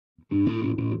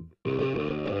Redwolf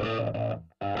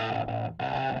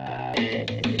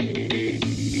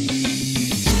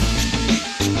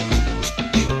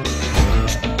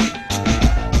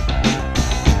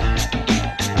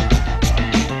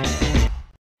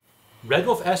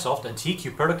Airsoft and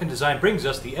TQ Product and Design brings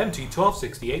us the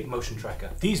MT1268 Motion Tracker.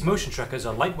 These motion trackers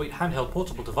are lightweight handheld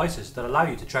portable devices that allow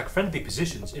you to track friendly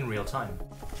positions in real time.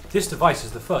 This device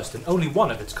is the first and only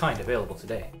one of its kind available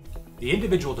today. The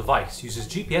individual device uses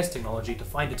GPS technology to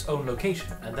find its own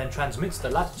location and then transmits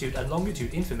the latitude and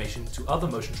longitude information to other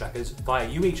motion trackers via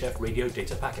UHF radio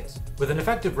data packets. With an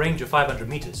effective range of 500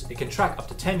 meters, it can track up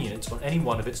to 10 units on any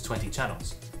one of its 20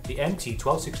 channels. The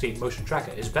MT1268 Motion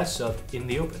Tracker is best served in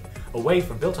the open, away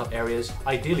from built-up areas,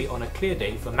 ideally on a clear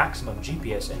day for maximum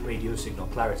GPS and radio signal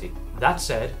clarity. That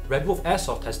said, Redwolf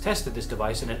Airsoft has tested this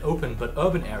device in an open but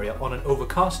urban area on an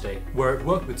overcast day, where it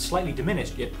worked with slightly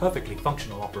diminished yet perfectly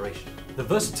functional operation. The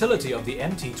versatility of the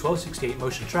MT1268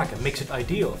 Motion Tracker makes it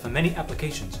ideal for many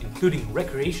applications, including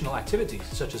recreational activities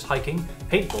such as hiking,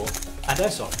 paintball, and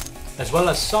airsoft, as well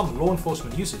as some law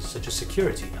enforcement uses such as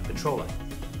security and patrolling.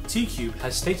 TQ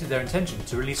has stated their intention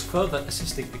to release further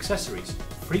assisting accessories,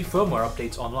 free firmware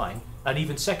updates online, and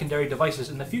even secondary devices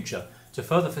in the future to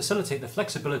further facilitate the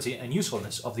flexibility and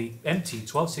usefulness of the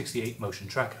MT1268 Motion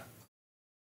Tracker.